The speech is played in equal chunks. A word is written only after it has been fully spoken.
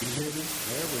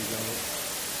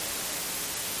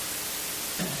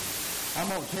I'm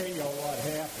going to tell y'all what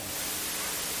happened.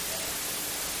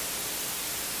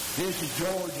 This is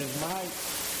George's Mike,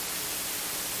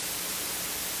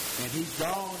 and he's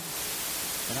gone,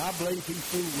 and I believe he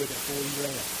fooled with it before he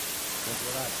left. That's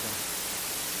what I think.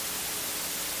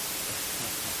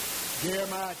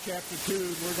 Jeremiah chapter 2,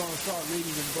 we're going to start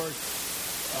reading in verse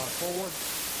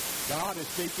 4. God is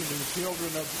speaking to the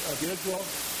children of Israel.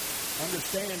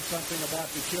 Understand something about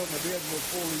the children of Israel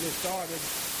before we get started.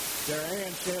 Their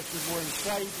ancestors were in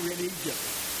slavery in Egypt.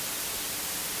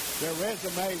 Their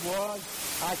resume was,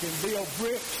 I can build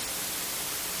bricks.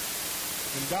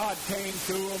 And God came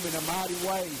to them in a mighty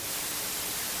way.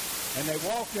 And they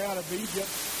walked out of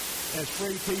Egypt as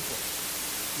free people.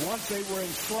 Once they were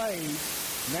enslaved,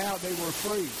 now they were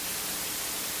free.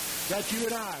 That's you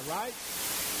and I, right?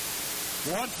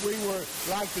 Once we were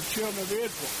like the children of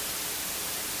Israel.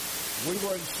 We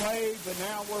were enslaved, but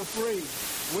now we're free.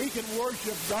 We can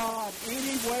worship God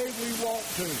any way we want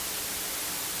to.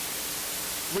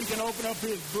 We can open up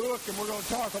His book, and we're going to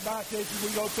talk about this as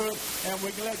we go through it, and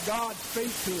we can let God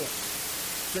speak to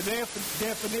us. The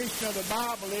definition of the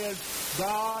Bible is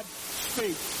God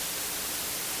speaks.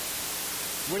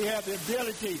 We have the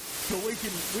ability so we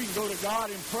can go to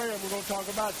God in prayer, and we're going to talk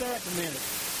about that in a minute.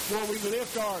 Where we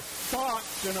lift our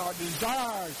thoughts and our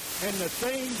desires and the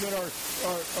things that are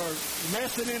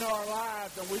messing in our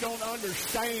lives, and we don't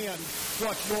understand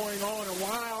what's going on and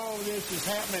why all of this is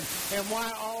happening and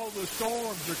why all the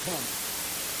storms are coming.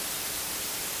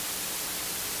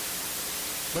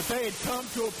 But they had come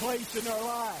to a place in their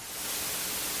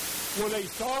life where they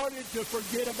started to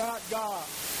forget about God.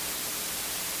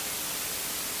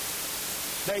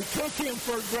 They took Him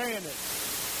for granted.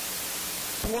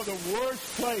 One of the worst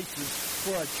places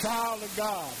for a child of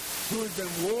God who has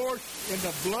been washed in the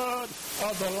blood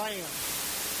of the Lamb,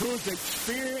 who has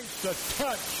experienced the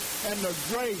touch and the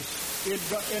grace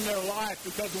in their life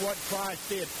because of what Christ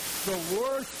did. The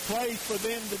worst place for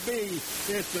them to be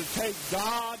is to take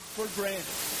God for granted.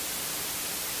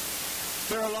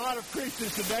 There are a lot of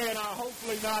Christians today, and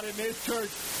hopefully not in this church,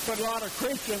 but a lot of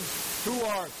Christians who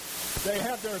they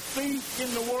have their feet in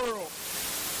the world.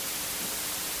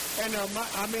 And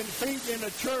feet in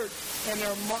the church, and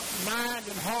their mind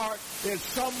and heart is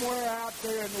somewhere out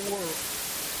there in the world.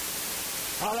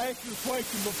 I'll ask you a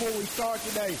question before we start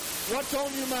today. What's on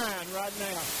your mind right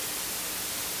now?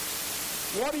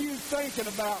 What are you thinking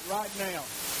about right now?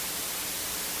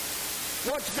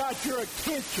 What's got your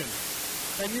attention?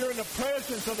 And you're in the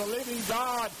presence of the living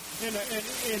God in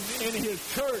His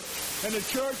church. And the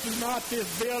church is not this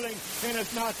building, and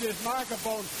it's not this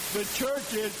microphone. The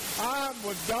church is, I'm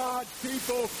with God's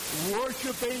people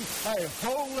worshiping a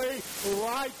holy,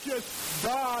 righteous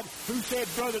God who said,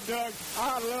 Brother Doug,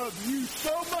 I love you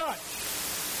so much.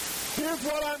 Here's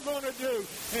what I'm going to do.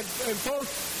 And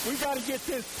folks, we got to get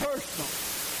this personal.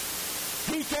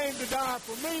 He came to die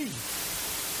for me.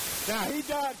 Now, He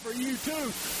died for you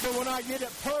too, but when I get it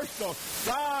personal,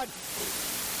 God,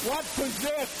 what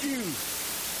possessed you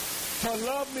to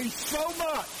love me so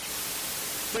much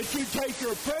that you take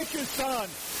your precious Son,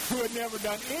 who had never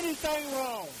done anything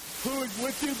wrong, who was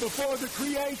with you before the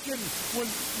creation,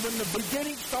 when the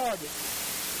beginning started,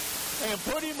 and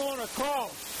put Him on a cross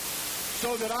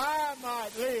so that I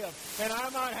might live and I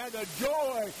might have the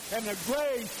joy and the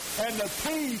grace and the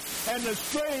peace and the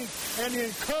strength and the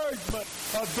encouragement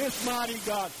of this mighty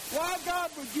God. Why, God,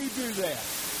 would you do that?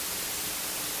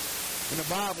 And the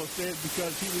Bible says,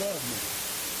 because He loved me.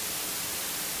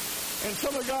 And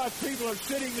some of God's people are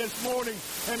sitting this morning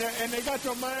and they got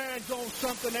their minds on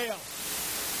something else.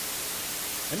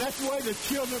 And that's the way the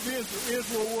children of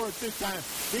Israel were at this time.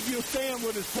 If you'll stand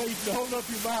with us, please, to hold up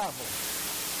your Bible.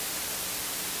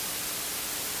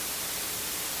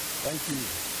 Thank you.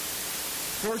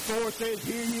 Verse 4 says,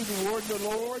 Hear ye the word of the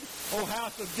Lord, O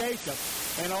house of Jacob,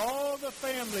 and all the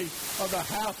families of the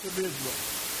house of Israel.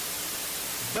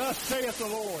 Thus saith the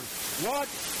Lord, what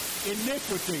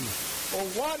iniquity or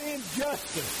what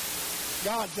injustice?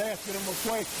 God's asking them a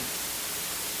question.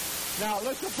 Now,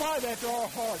 let's apply that to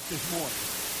our hearts this morning.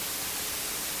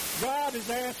 God is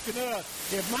asking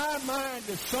us, if my mind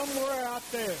is somewhere out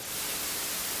there,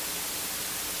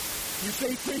 you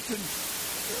see, Christians,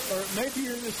 or maybe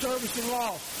you're in the service and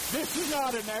lost. This is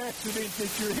not an accident that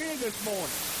you're here this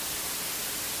morning.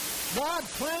 God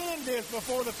planned this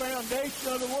before the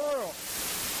foundation of the world.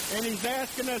 And He's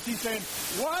asking us, He's saying,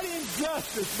 what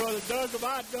injustice, Brother Doug, have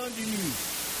I done to you?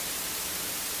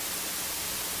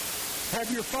 Have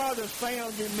your fathers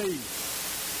found in me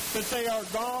that they are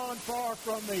gone far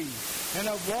from me and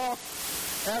have walked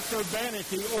after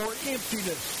vanity or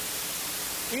emptiness?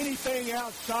 Anything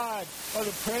outside of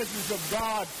the presence of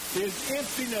God is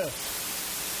emptiness.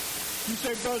 You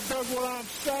say, Brother Doug, well, I'm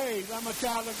saved. I'm a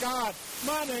child of God.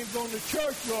 My name's on the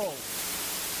church roll.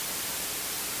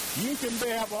 You can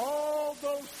have all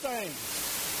those things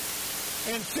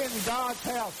and sit in God's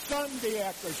house Sunday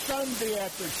after Sunday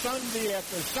after Sunday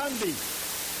after Sunday,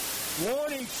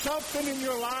 wanting something in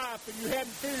your life and you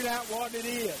haven't figured out what it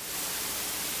is.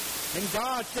 And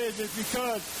God says it's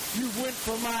because you went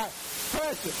for my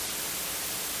presence.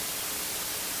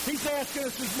 He's asking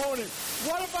us this morning,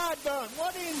 what have I done?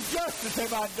 What injustice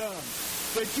have I done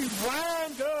that you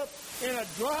wind up in a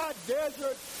dry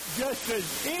desert just as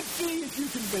empty as you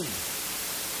can be?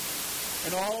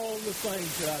 And all the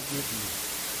things that I've given you.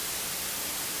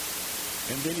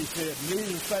 And then he said,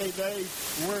 neither say they,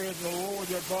 whereas the Lord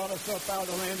that brought us up out of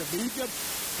the land of Egypt,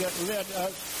 that led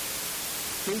us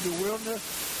through the wilderness,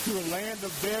 to a land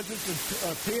of deserts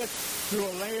and pits, to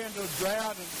a land of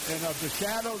drought and of the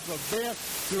shadows of death,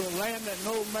 to a land that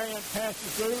no man passes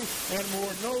through, and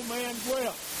where no man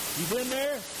dwelt. You been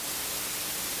there?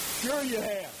 Sure you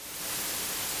have.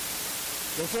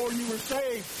 Before you were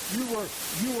saved, you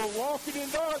were walking in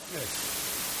darkness.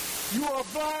 You were a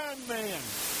blind man,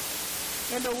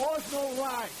 and there was no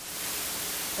light.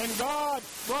 And God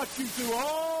brought you through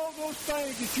all those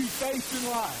things that you faced in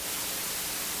life.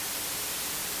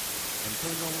 And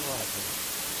turn on the light.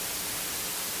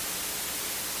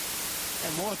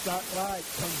 And once that light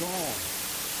comes on,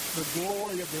 the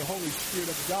glory of the Holy Spirit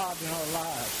of God in our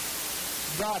lives,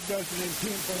 God doesn't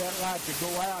intend for that light to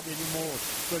go out anymore.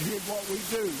 But here's what we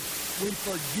do. We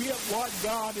forget what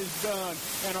God has done,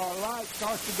 and our light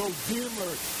starts to go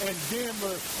dimmer and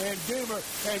dimmer and dimmer.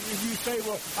 And you say,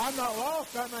 well, I'm not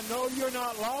lost. I know you're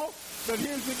not lost. But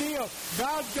here's the deal.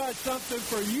 God's got something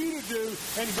for you to do,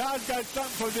 and God's got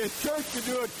something for this church to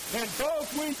do it. And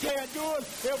folks, we can't do it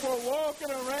if we're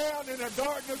walking around in the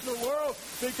darkness of the world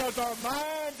because our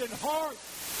mind and heart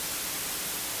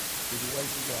is away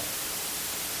from God.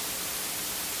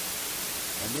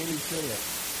 And then he said,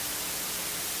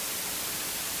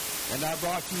 and I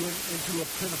brought you into a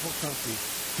plentiful country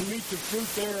to eat the fruit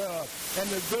thereof and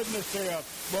the goodness thereof.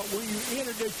 But when you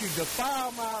entered it, you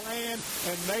defiled my land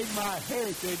and made my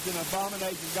heritage an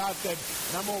abomination. God said,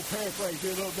 and I'm going to paraphrase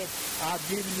here a little bit, I've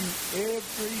given you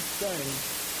everything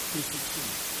to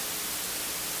succeed.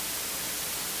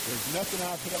 There's nothing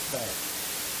I've held back.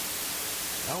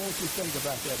 I want you to think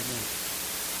about that a minute.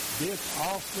 This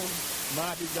awesome,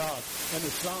 mighty God. And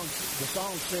the song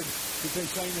said, that they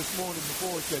sang this morning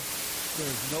before, it said,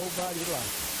 there's nobody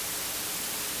like him.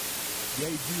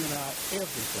 Gave you and I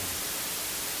everything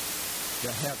to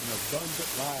have an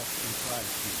abundant life in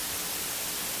Christ Jesus.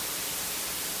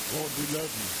 Lord, we love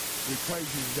you. We praise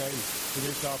you today for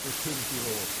this opportunity,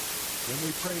 Lord. And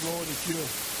we pray, Lord, that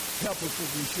you'll help us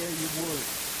as we share your word.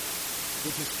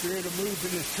 That the Spirit will move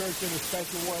in this church in a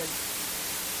special way.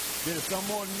 That if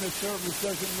someone in this service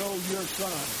doesn't know your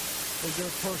Son, is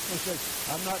there a person that says,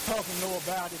 I'm not talking to know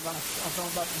about him, I'm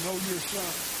talking about to know your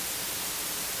Son.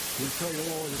 We pray,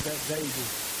 Lord, that day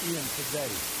will end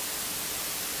today.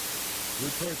 We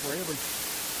pray for every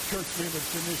church member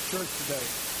that's in this church today.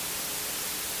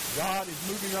 God is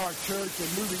moving our church and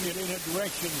moving it in a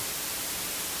direction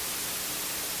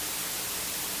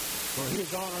for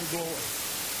his honor and glory.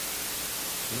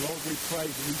 And Lord, we pray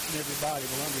that each and everybody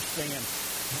will understand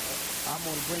I'm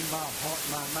going to bring my heart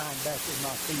and my mind back with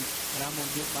my feet, and I'm going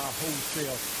to get my whole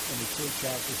self in the church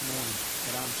house this morning,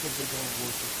 and I'm simply going to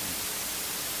worship you.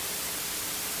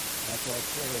 That's our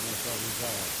prayer and that's our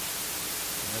desire.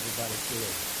 And everybody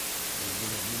said,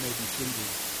 amen. You may be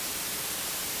seated.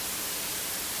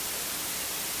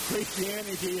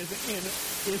 Christianity is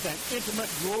an intimate,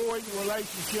 growing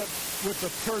relationship with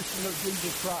the person of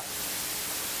Jesus Christ.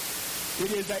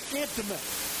 It is an intimate,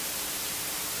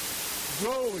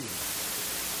 growing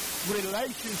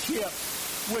relationship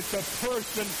with the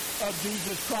person of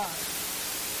Jesus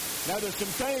Christ. Now, there's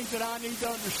some things that I need to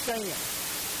understand.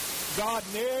 God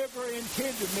never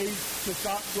intended me to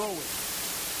stop growing.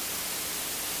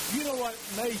 You know what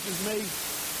amazes me?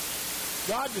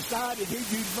 God decided he'd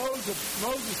use Moses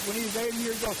when he was 80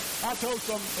 years old. I told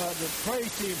the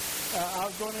praise team, I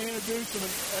was going to introduce them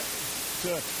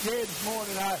to Gary this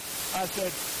morning. I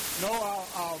said, no,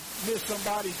 I'll miss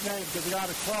somebody's name because they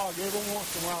got a clog. Every once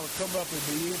in a while it'll come up and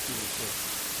be empty.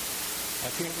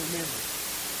 I can't remember.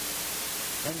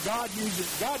 And God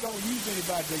don't use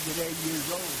anybody to get 80 years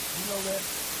old. You know that?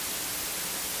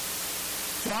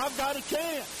 So I've got a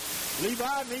chance.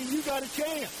 Levi, me, you got a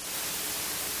chance.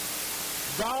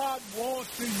 God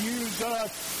wants to use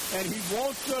us, and He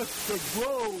wants us to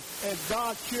grow as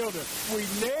God's children. We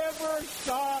never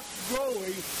stop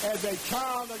growing as a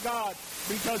child of God,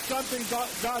 because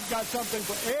God's got something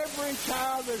for every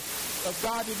child of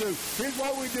God to do. Here's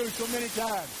what we do so many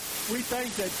times. We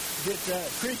think that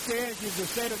Christianity is a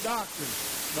set of doctrines.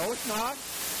 No, it's not.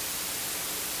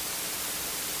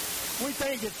 We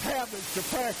think it's habits to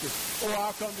practice. Oh,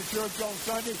 I'll come to church on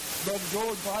Sunday. Brother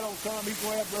George, if I don't come, he's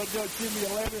going to have Brother Judge send me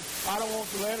a letter. I don't want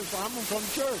the letter, so I'm going to come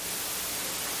to church.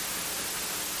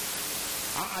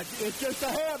 It's just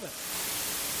a habit.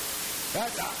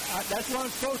 That's what I'm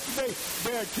supposed to be.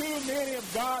 There are too many of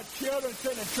God's children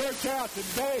sitting in church house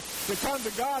today to come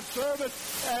to God's service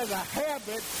as a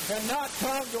habit and not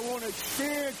come to want to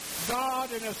experience God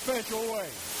in a special way.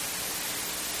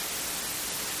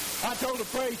 I told the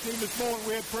praise team this morning,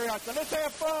 we had prayer, I said, let's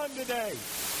have fun today.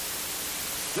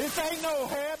 This ain't no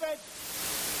habit.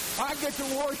 I get to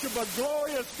worship a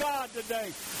glorious God today.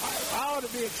 I ought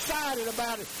to be excited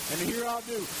about it. And here I'll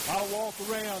do. I'll walk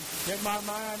around in my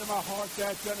mind and my heart.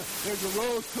 There's a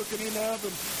roast cooking in the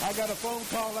oven. I got a phone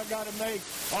call I got to make.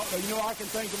 I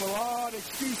can think of a lot of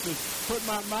excuses. Put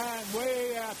my mind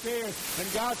way out there.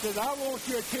 And God says, I want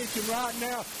your attention right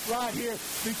now, right here,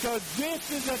 because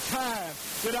this is a time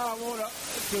that I want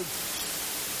to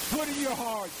put in your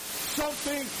heart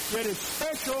something that is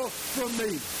special from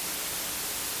me.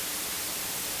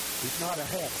 It's not a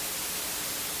habit,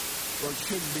 or it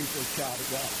shouldn't be for a child of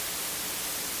God.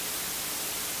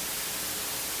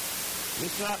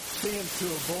 It's not sin to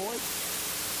avoid.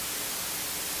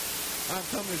 I'm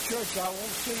coming to church, so I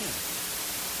won't sin.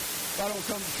 If I don't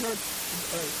come to church,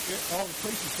 all the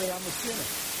preachers say I'm a sinner.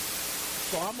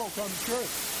 So I'm going to come to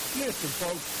church. Listen,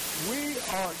 folks,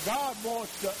 God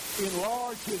wants to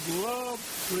enlarge His love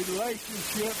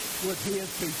relationship with His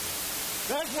people.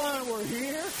 That's why we're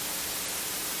here.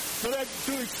 So that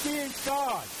to experience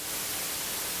God.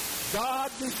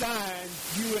 God designed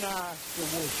you and I for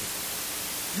worship.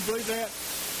 You believe that?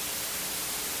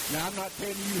 Now, I'm not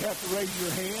telling you have to raise your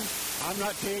hand. I'm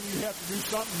not telling you have to do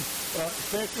something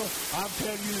special. I'm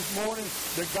telling you this morning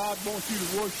that God wants you to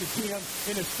worship Him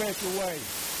in a special way.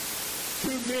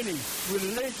 Too many.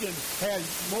 Religion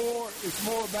it's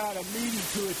more about a meeting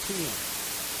to attend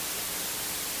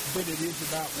than it is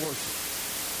about worship.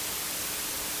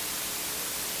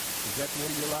 Is that the way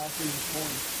your life is this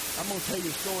morning? I'm going to tell you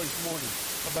a story this morning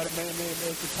about a man named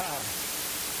Hezekiah.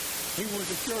 He went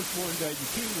to church one day. The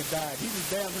king had died. He was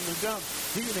down in the dumps.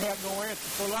 He didn't have no answer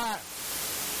for life.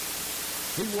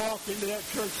 He walked into that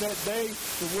church that day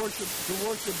to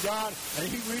worship God, and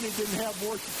he really didn't have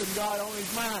worshiping God on his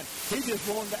mind. He just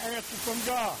wanted the answer from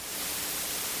God.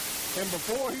 And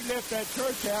before he left that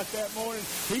church house that morning,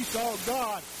 he saw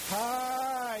God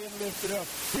high and lifted up.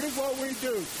 Here's what we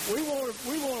do. We want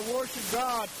to worship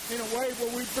God in a way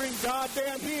where we bring God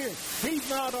down here. He's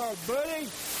not our buddy.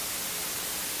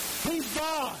 He's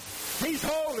God. He's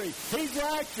holy. He's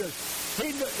righteous.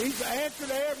 He's the answer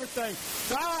to everything.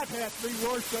 God has to be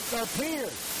worshipped up here.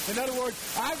 In other words,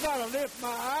 I've got to lift my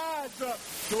eyes up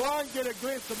so I can get a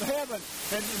glimpse of heaven.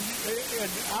 And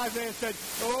Isaiah said,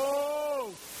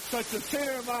 oh, such a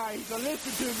sinner am I. He said,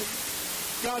 listen to me.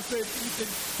 God said,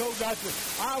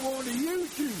 I want to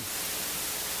use you.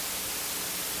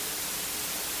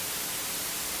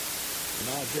 And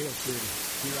Isaiah said,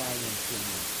 here I am,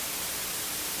 sinner.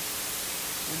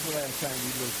 When's the last time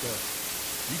you looked up?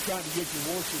 You trying to get your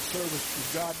worship service to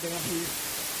God down here?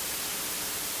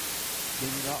 Then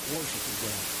you're not worshiping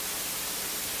God.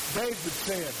 David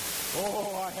said,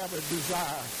 oh, I have a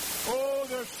desire. Oh,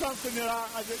 there's something that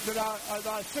I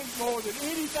think more than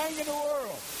anything in the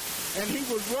world. And he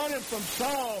was running from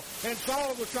Saul, and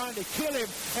Saul was trying to kill him,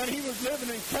 and he was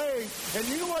living in caves. And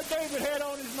you know what David had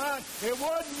on his mind? It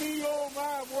wasn't me, oh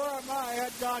my, where am I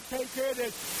at? God, take care of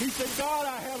this. He said, God,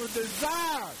 I have a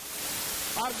desire.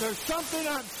 There's something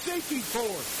I'm seeking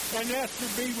for, and that's to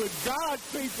be with God's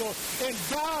people in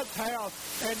God's house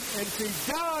and see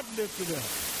God lifted up.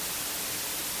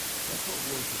 That's what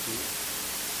worship is.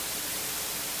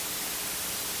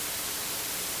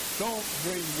 Don't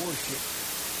bring worship.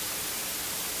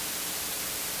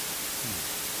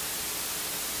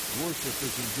 Worship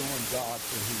is enjoying God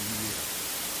for who He is.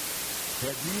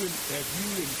 Have you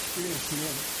experienced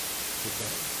Him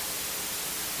today?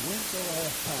 When's the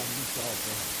last time you saw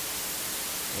God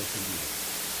as He is?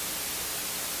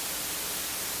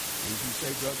 As you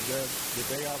say, Brother Doug, the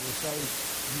day I was saved,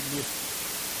 you missed it.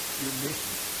 You're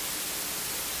missing it.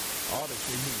 I ought to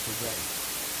see Him today.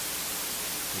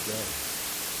 Today.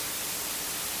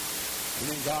 And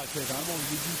then God says, I'm going to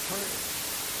give you prayer.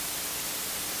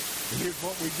 And here's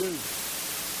what we do.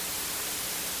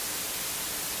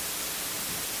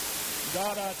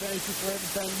 God, I thank you for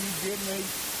everything you've given me.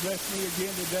 Bless me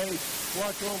again today.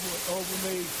 Watch over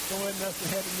me. Don't let nothing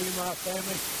happen to me and my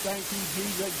family. Thank you,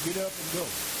 Jesus. Get up and go.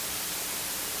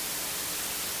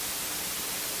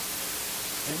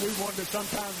 And we wonder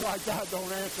sometimes why God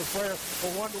don't answer prayer, or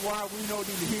wonder why we don't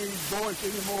even hear his voice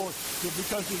anymore,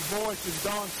 because his voice has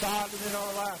gone silent in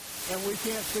our life, and we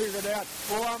can't figure it out.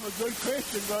 Oh, I'm a good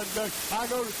Christian, Brother Doug. I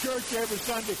go to church every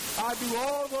Sunday. I do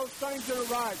all those things that are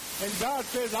right. And God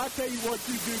says, I tell you what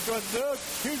you do, Brother Doug.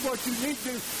 Here's what you need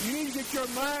to do. You need to get your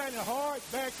mind and heart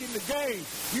back in the game.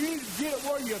 You need to get it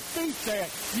where your feet's at.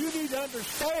 You need to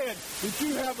understand that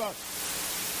you have an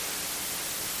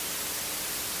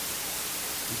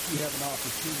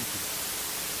opportunity.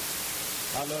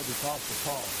 I love the Apostle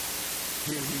Paul.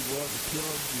 Here he was, a killer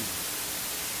of Jews,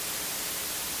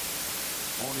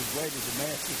 on his way to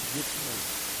Damascus to get some money.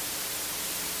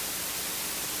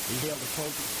 He held the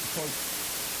cloak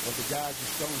of the guy who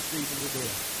stoned Stephen to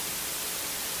death.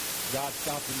 God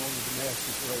stopped him on the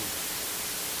Damascus road,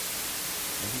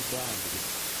 and he blinded him.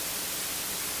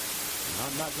 And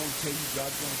I'm not going to tell you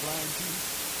God's going to blind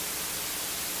you,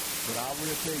 but I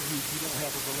will tell you, if you don't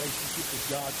have a relationship with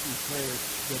God through prayer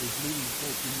that is meaningful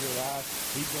to your life,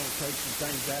 he's going to take some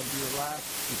things out of your life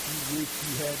that you wish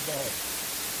you had back.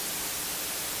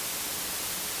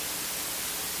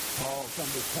 Paul come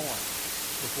to a point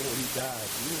before he died.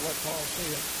 You know what Paul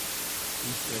said?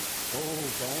 He said, oh,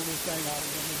 the only thing I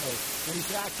want to know. And he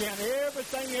said, I count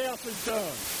everything else is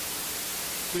done.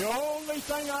 The only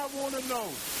thing I want to know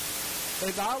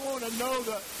is I want to know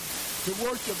to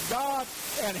worship God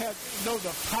and know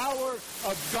the power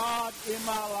of God in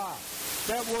my life.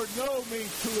 That word know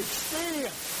means to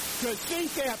experience, to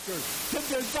seek after, to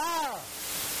desire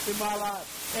in my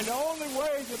life. And the only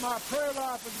way that my prayer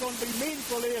life is going to be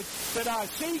meaningful is that I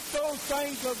seek those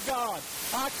things of God.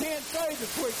 I can't say the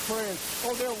quick prayers.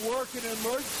 Oh, they'll work in an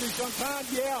emergency sometimes,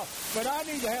 yeah. But I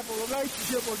need to have a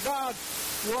relationship with God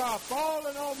where I fall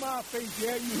on my face.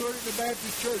 Yeah, you heard it in the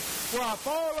Baptist church. Where I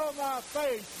fall on my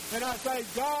face and I say,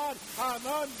 God, I'm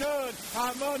undone.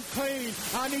 I'm unclean.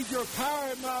 I need your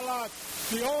power in my life.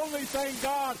 The only thing,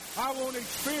 God, I want to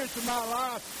experience in my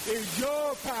life is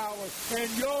your power and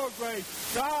your grace.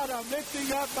 God, I'm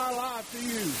lifting up my life to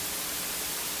you.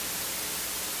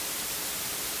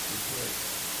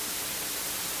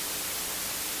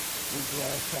 When's the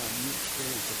last time you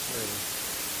experienced a prayer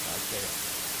like that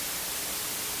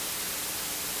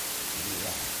in your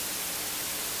life?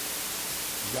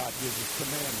 God gives us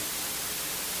commandments.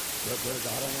 But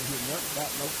I don't want to hear nothing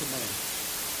about no commandments.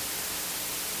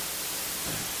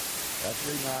 That's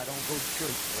the reason I don't go to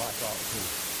church like I ought to.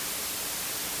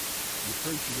 The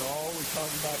preachers are always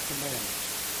talking about commandments.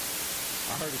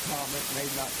 I heard a comment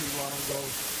made not too long ago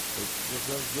that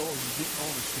Brother George is getting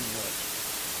on us too much.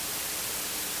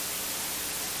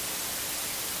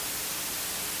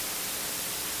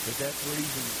 But that's the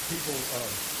reason people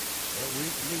we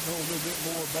need to know a little bit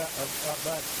more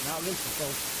about. Now listen,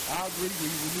 folks, I agree with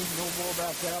you. We need to know more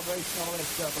about salvation and all that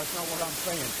stuff. That's not what I'm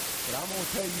saying. But I'm going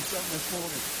to tell you something this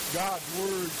morning. God's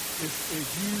word is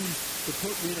used to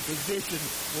put me in a position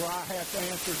where I have to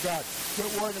answer God.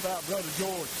 Quit worrying about Brother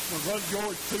George. When Brother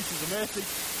George preaches a message,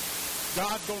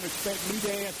 God's going to expect me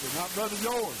to answer, not Brother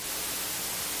George.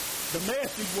 The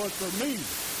message was for me.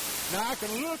 Now, I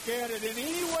can look at it in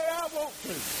any way I want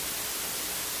to.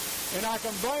 And I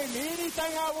can blame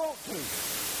anything I want to.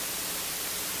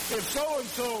 If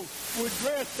so-and-so would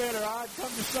dress better, I'd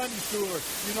come to Sunday school.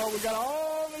 You know, we got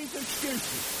all these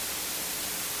excuses.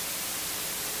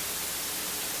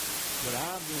 But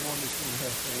I'm the one that's going to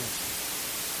have to answer.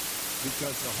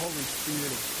 Because the Holy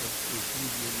Spirit is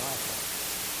moving in my heart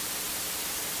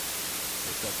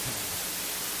at that time.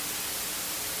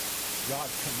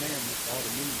 God's commandments ought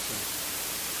to mean something.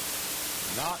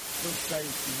 Not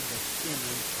forsaking the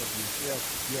sinners of yourself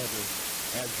together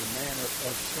as the manner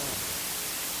of some.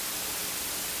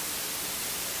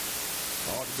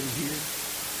 Ought to be here,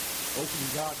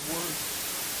 opening God's Word,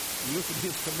 look at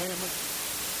His commandments.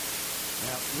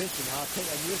 Now, listen, I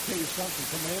will tell you something.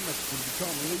 Commandments can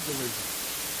become legalism.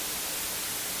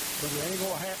 But it ain't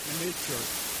going to happen in this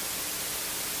church.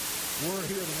 We're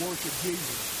here to worship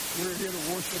Jesus. We're here to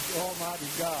worship Almighty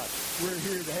God. We're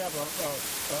here to have a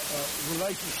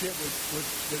relationship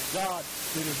with God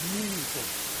that is meaningful.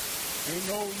 Ain't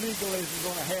no legalism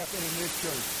going to happen in this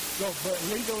church. So, but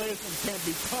legalism can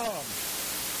become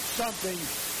something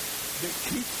that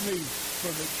keeps me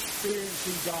from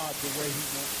experiencing God the way He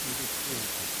wants me to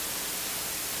experience Him.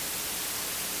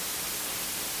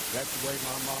 That's the way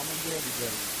my mom and daddy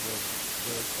did it.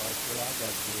 That's what I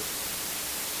got to do it.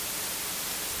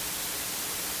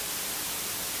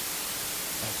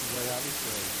 That's the way out of his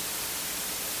grave.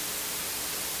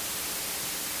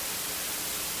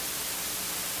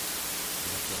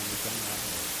 That's the only thing I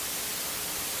know.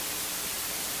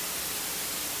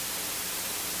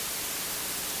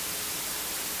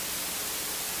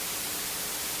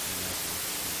 And that's what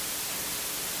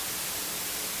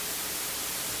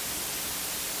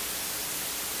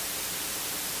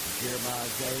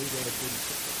Jeremiah's day, they had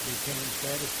became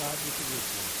satisfied with the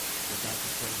ritual without the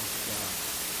presence of God.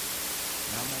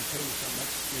 And I'm going to tell you something,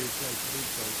 that's a scary place to be,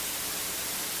 folks.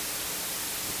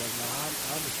 Because now I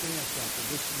understand something.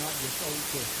 This is not just Old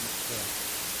Testament stuff.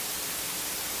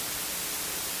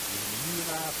 When you and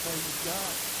I play with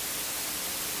God,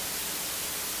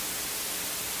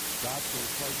 God's going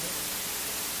to play with us.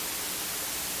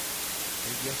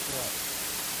 And guess what?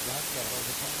 God's got all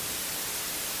the power.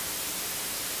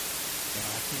 And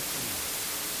I can't win.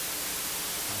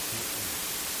 I can't win.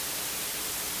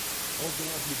 Open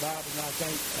up your Bible, and I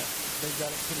think they've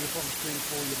got it put it up on the screen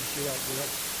for you, Michelle.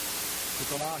 To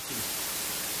Colossians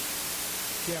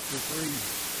chapter 3,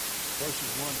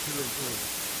 verses 1, 2, and 3.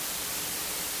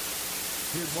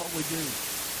 Here's what we do.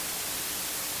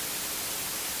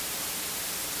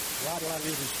 Why do I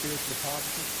live in spiritual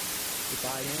poverty? If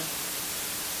I am,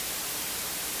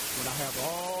 when I have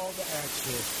all the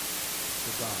access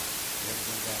to God,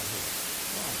 everything God has.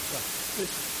 Why?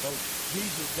 Listen, folks,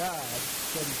 Jesus died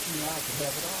so that you and I could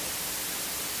have it all.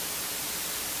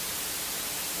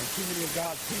 And too many of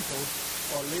God's people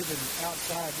are living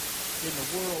outside in the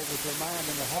world with their mind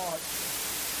and their heart,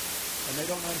 and they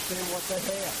don't understand what they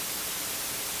have.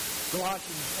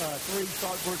 Colossians 3,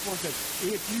 start verse 1 says,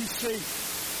 if you seek,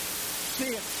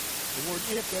 since, the word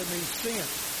if there means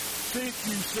since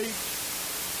you seek,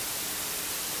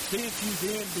 since you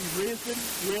then be risen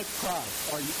with Christ.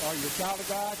 Are you a child of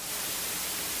God?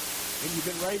 And you've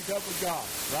been raised up with God,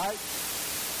 right?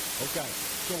 Okay.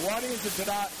 So what is it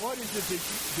that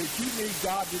you need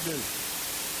God to do?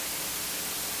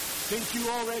 Since you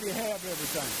already have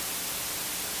everything.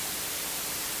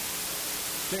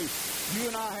 See, you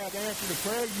and I have answered to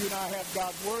prayer, you and I have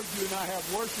God's Word, you and I have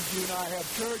worship, you and I have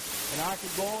church, and I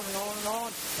could go on and on and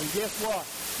on. And guess what?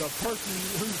 The person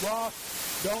who's lost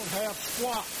don't have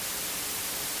squat.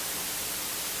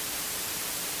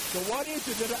 So what is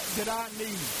it that I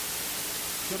need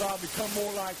so that I'll become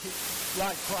more like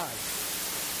Christ?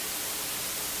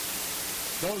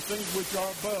 Those things which are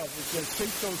above. It says,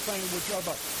 seek those things which are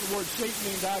above. The word seek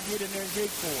means I get in there and dig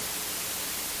for it.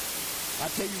 I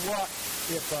tell you what,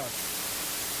 if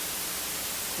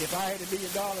I had $1 million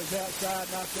outside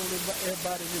and I told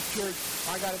everybody in this church,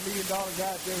 I got $1 million out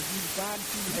there, if you find it,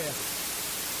 you have it.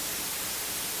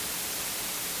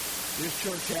 This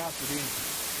church house is empty.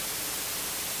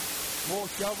 More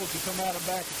shovels to come out of the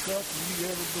back of trucks than you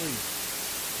ever believe.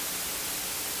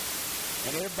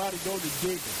 And everybody go to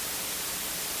digging.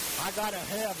 I got to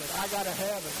have it. I got to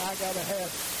have it. I got to have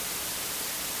it.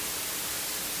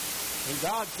 And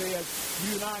God says,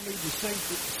 you and I need to seek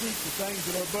the things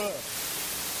that are above.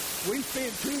 We spend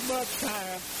too much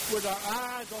time with our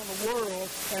eyes on the world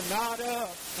and not up.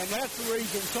 And that's the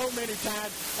reason so many times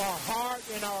our heart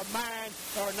and our mind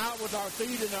are not with our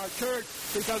feet in our church,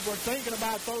 because we're thinking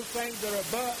about those things that are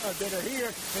that are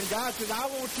here. And God says, I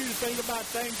want you to think about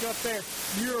things up there.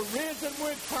 You're risen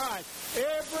with Christ.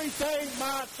 Everything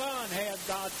my Son has,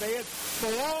 God says,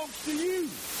 belongs to you.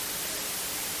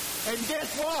 And guess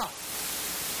what?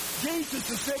 Jesus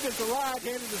is sitting at the right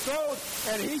hand of the throne,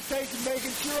 and he's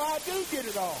making sure I do get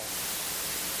it all.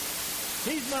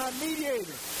 He's my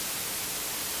mediator.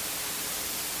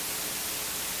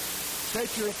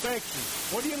 Set your affections.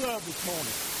 What do you love this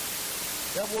morning?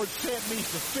 That word set means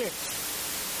to fix.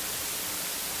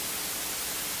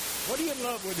 What are you in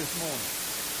love with this morning?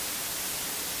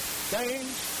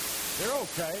 Things, they're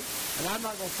okay. And I'm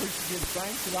not going to preach against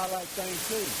things, because I like things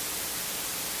too.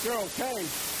 They're okay.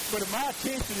 But if my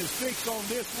attention is fixed on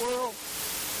this world,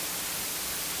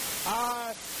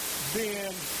 I've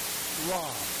been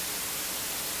robbed.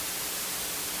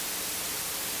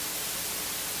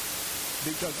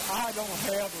 Because I don't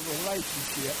have a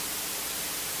relationship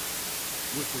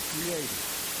with the Creator.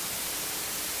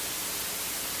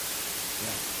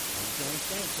 Yeah, I want you to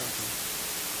understand something.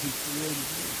 He created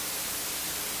me.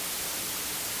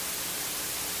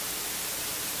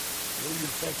 Where are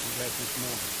your affections at this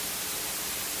morning?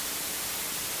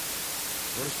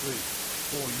 Verse 3.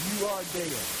 For you are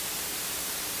dead.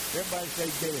 Everybody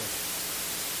say dead.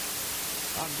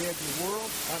 I'm dead to the world.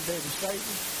 I'm dead to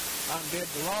Satan. I'm dead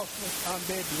to lostness. I'm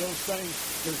dead to those things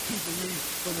that are keeping me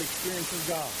from experiencing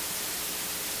God.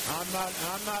 I'm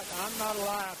not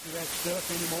alive to that stuff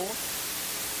anymore.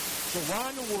 So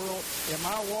why in the world am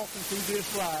I walking through this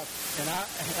life and I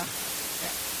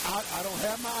don't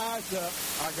have my eyes up.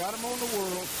 I got them on the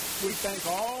world. We think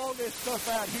all this stuff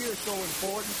out here is so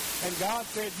important. And God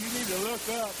said, you need to look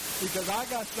up because I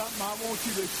got something I want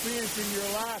you to experience in your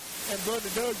life. And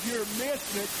Brother Doug, you're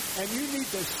missing it and you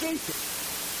need to seek it.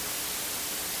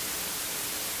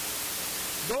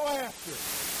 Go after it.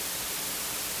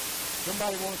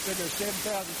 Somebody once said there's 7,000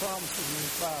 promises in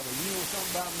this Bible. You know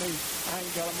something about me? I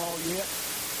ain't got them all yet,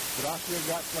 but I still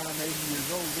got till I'm 80 years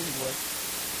old anyway.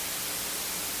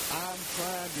 I'm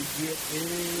trying to get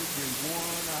every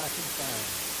one I can find.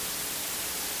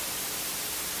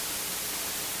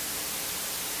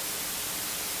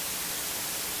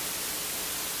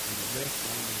 And the rest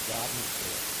one is God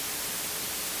himself.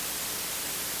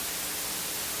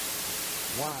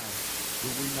 Why do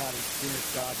we not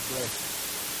experience God's blessing?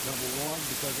 Number one,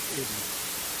 because of ignorance.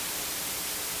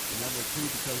 And number two,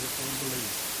 because of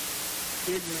unbelief.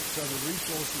 Ignorance of the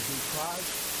resources in Christ.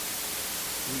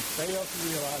 We fail to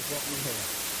realize what we have.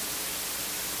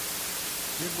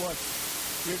 Here's what?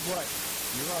 You're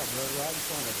right, brother, right in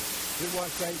front of us. Here's what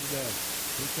Satan does.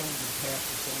 He comes and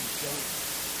taps us on the shoulder.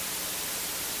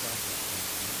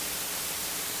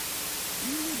 Do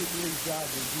you really believe God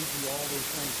will give you all those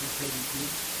things he said he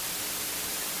did?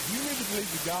 Do you really believe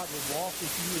that God will walk with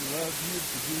you and love you and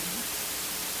forgive you?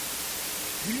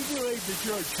 Do you believe that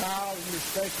you're a child and you're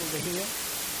special to him?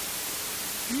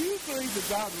 Do you believe that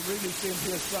God will really send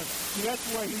his son? See, that's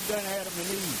the way he done Adam and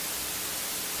Eve.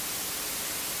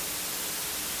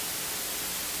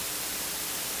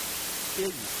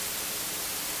 Ignorant.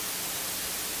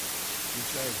 You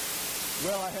say,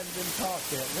 well, I haven't been taught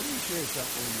that. Let me share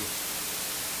something with you.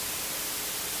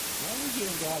 Why don't we get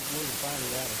in God's word and find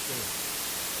it out ourselves?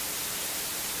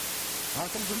 How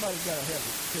come somebody's got to have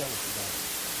it tell us about it?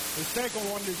 The second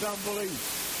one is unbelief.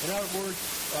 In other words,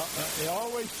 it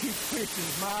always keeps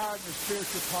Christians mired in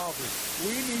spiritual poverty.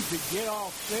 We need to get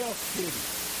off self-pity.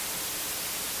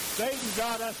 Satan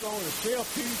got us on a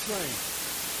self-pity train.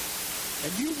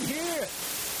 And you can hear it.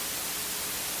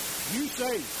 You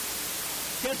say,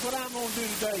 guess what I'm going to do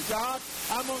today, God?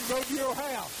 I'm going to go to your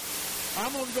house. I'm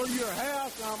going to go to your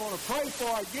house, and I'm going to pray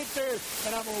before I get there,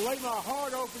 and I'm going to lay my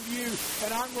heart open to you,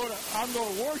 and I'm going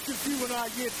to worship you when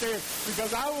I get there,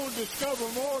 because I want to discover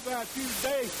more about you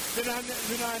today than I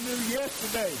knew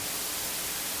yesterday.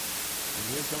 And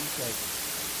here comes Satan.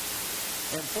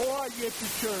 And before I get to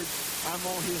church, I'm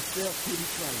on his self-pity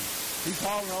train. He's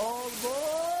calling all the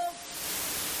boys.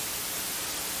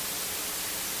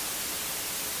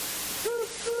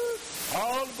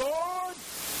 All aboard.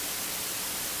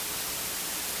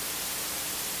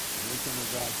 We come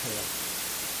with God's help.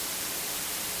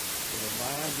 With a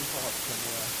mind and heart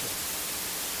somewhere ourselves.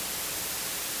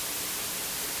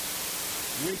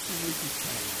 Wishing we could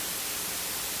change.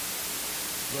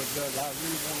 But Doug, I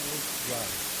really want to work for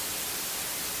God.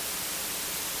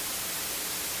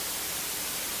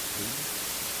 Please?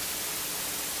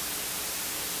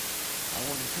 I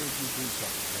want to encourage you to do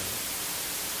something, brother.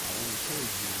 I want to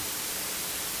encourage you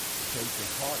to take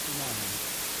your heart and mind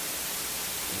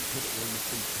and put it where your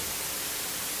feet are.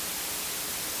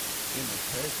 In the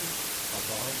presence of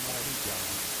Almighty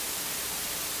God,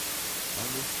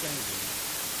 understanding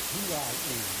who I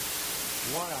am,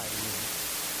 what I am,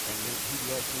 and that he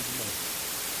loves me the most.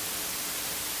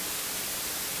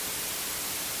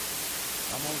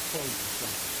 I'm going to close with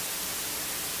something.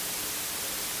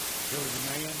 There was a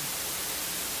man,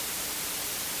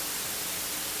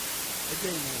 a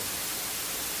game warden.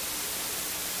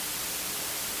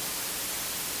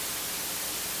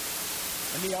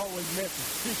 And he always met the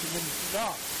fishermen at the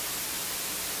dock.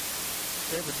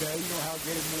 Every day, you know how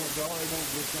game wardens are. They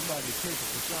won't give somebody a ticket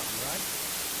for something, right?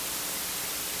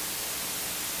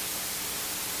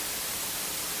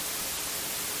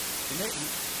 And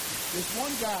this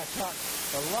one guy caught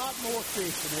a lot more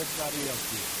fish than everybody else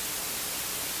did.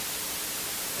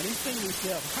 And he's thinking to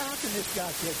himself, how can this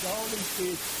guy catch all these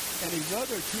fish and these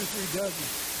other 2 or 3 dozen,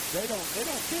 they don't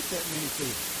catch that many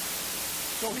fish?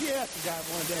 So he asked the guy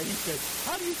one day, he said,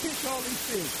 how do you catch all these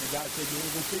fish? The guy said, you want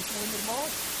to go fishing with me tomorrow?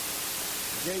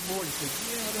 Gabe Morton said,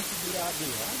 yeah, that's a good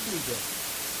idea. I'll do that.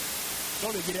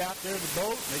 So they get out there in the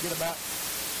boat, and they get about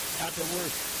out there where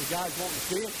the guy's wanting to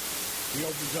fish. He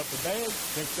opens up the bag,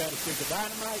 takes out a stick of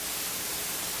dynamite,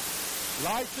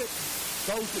 lights it,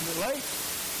 throws it in the lake.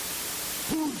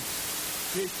 Boom!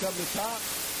 Fish come to the top,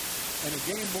 and the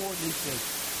game warden, he says,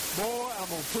 boy, I'm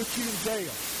going to put you in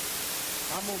jail.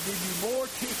 I'm going to give you more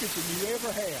tickets than you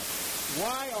ever have.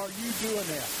 Why are you doing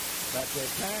that? About that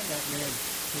time, that man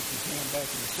puts his hand back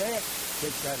in the sack,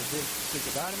 takes out a big stick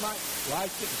of dynamite,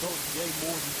 lights it, and throws the game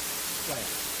warden flat.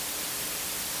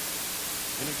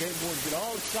 And the game board get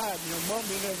all excited,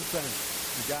 mumbling and everything.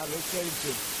 The guy looks at him and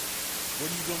says, what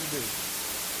are you going to do?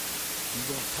 You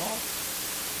going to talk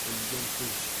or you going to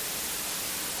preach?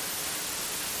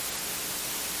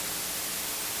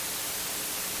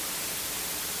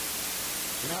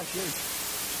 Can I share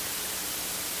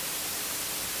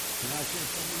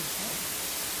something with you?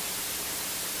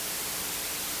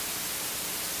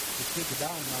 The stick of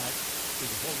dynamite is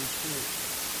the Holy Spirit.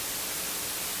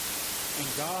 And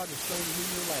God is throwing it in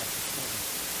your lap this morning.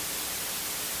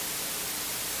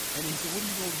 And he said, what are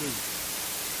you going to do?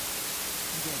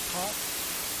 You going to talk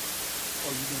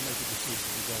or are you going to make a decision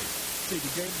today? See,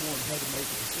 the game warden had to make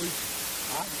a decision.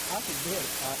 I can bet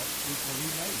which one he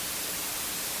made.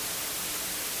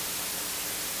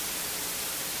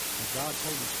 And God's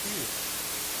Holy Spirit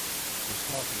was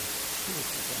talking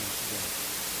spiritual things today.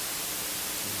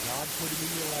 And God put him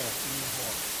in your lap, in your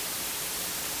heart.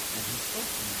 And he spoke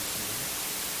to you this morning.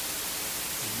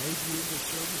 He made you into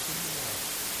service in your life.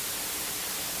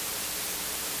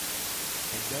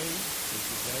 Today is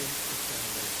the day of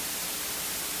salvation.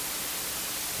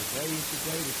 Today is the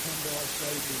day to come to our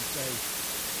Savior and say,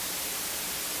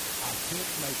 I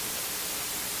can't make it.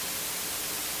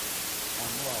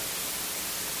 I'm lost.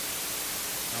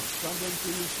 I'm stumbling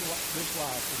through this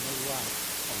life with no light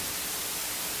on it.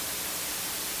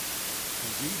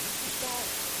 And Jesus is God.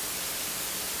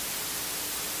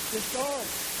 It's God.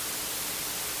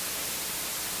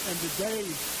 And today,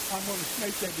 I'm going to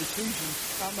make that decision.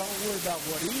 I'm not worried about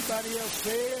what anybody else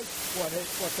says, what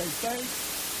they think,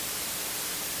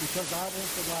 because I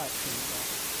want the light to God.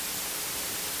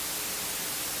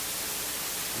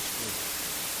 Let's pray.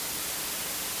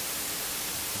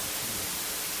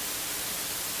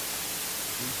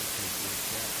 Jesus takes your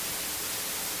step.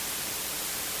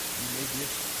 You may be a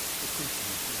Christian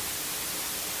this morning.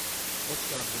 What's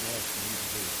God been asking you to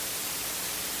do?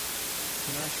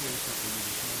 Can I share something with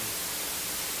you this morning?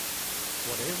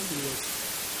 Whatever it is,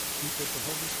 you put the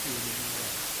Holy Spirit in your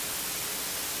life.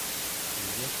 And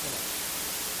guess what?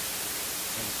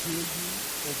 Until you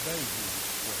obey Him,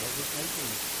 whatever it may be,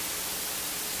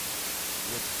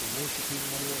 whether to worship Him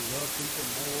more, love people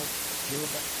more, care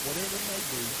about whatever it may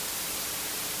be,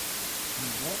 you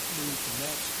won't move from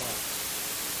that spot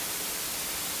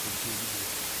until you do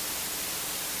it.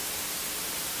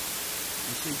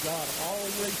 You see, God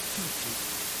always keeps us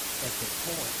at the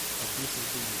point of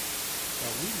disobedience.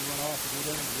 Now, we can run off and go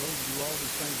down the road and do all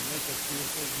these things and make us feel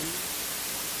so good,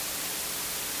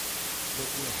 but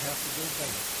we'll have to go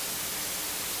back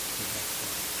to that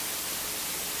point.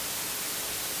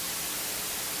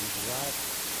 Is the light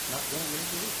not going to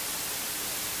do it?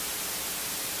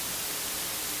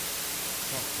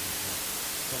 Talk to me now.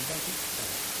 Come back each time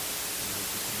and make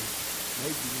the commitment.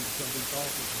 Maybe you need to come to these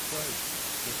altars and pray.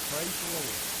 Just praise the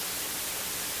Lord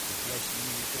for blessing you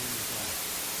with his life.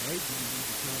 Maybe you need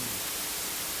to come and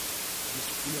just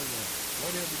feel that.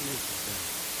 Whatever it is you've done,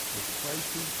 just praise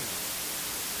to him.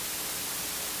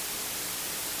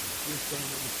 Just stand in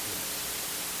the street.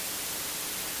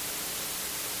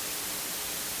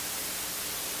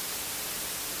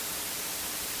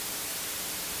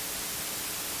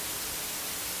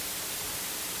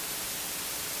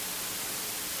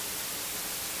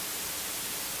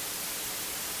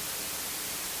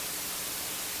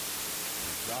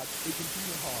 God speaking to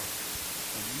your heart,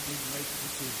 and you need to make a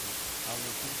decision. I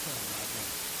want you to come right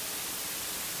now.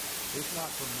 It's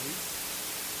not for me.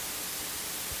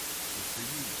 It's for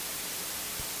you.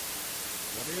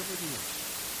 Whatever it is,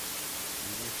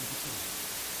 we want you to come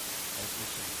as we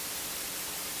sing.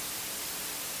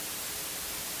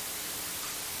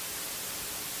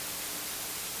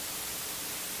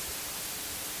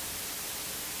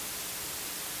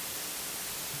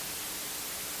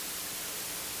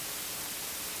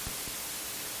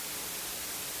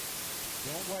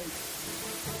 Don't wait.